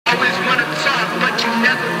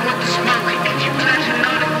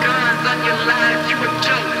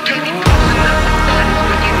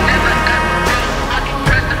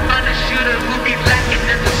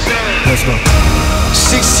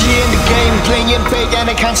playing in big and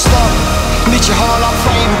they can't stop. Need your hall of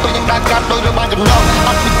fame, but you got those you want to know.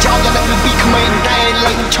 I'm the job, you let me be coming down,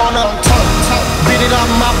 like a channel on top. Beat it on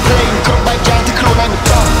my plane, come back down to clone like a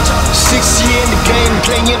dog. 6 years in the game,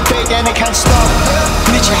 playing in big and they can't stop.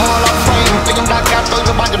 Need your hall of fame, but you got those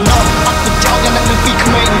you want to know. I'm the job, you let me be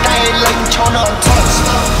coming down, like a channel on top.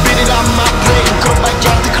 Beat it on my plane, come back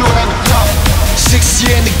down to clone like a dog. 6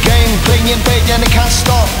 years in the game, playing in big and they can't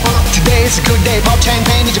stop. Today is a good day, pop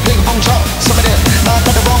champagne, need you play a phone drop. Some of them, I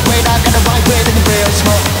got the wrong way, I got the right way, then the real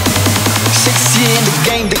smoke. 6 years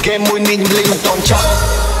in the game we need to play my don't chop.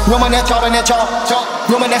 Woman that chop and that chop,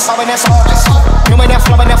 woman that sob and that sob, woman that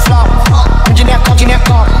flop and that flop. Engine that coach in that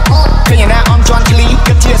car, playing that I'm drunk to leave.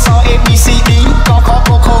 Get to your A, B, C, D, call,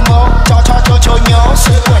 Wukong, cho, yo,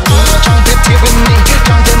 say what you trying to tip with me,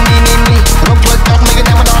 trying to me. Don't play that, make it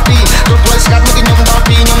never not be. Don't play Scott, make it never not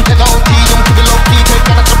be. Young take out T, young keep it low key, take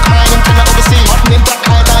that up high, young take that overseas. Hot name black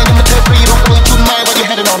high line, young take free, don't go into my while you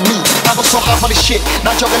headed on me. I go so hard for this shit,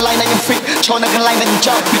 not joking line, I am fit, cho nagan line and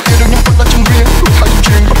jump. You don't know what you're doing, how you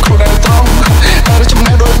drink, but cool that down. Now that you're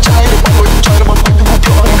mad or tired, but what you try to want to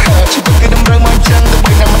apply. She took it and bring my tongue, the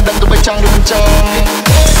way I'm done, the way I'm done.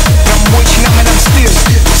 I'm waiting, I'm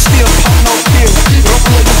still pop no fear. Rock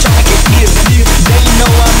like a trying to get near. They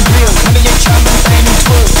know I'm real. None of your time I'm playing in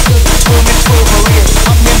 12 for real.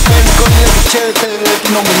 I'm in pain, go to the church,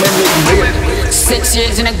 you know me, man, real. 6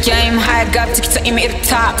 years in the game, I got to aim at the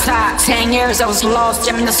top. 10 years I was lost,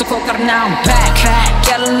 jamming the so-called, now I'm back.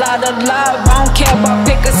 Get a lot of love, I don't care about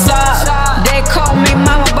pick us up. They call me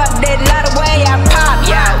mama, but they love the way I pop.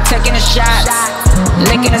 Yo, taking a shot,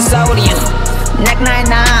 licking a sodium, neck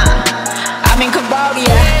 99. I'm in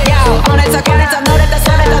Cambodia. Yo, on it, talk, know that that's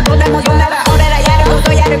all that I do. That moves, all that I had to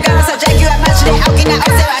go, yeah, the girls, I check you out, match it. How can I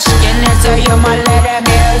say I should get it? So you're my letter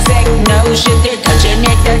music. No shit, they're touching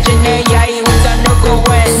it, yeah, you was on the go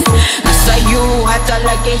west. I saw you, had to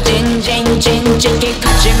like it, jin,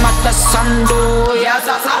 catching my sun, do, yeah,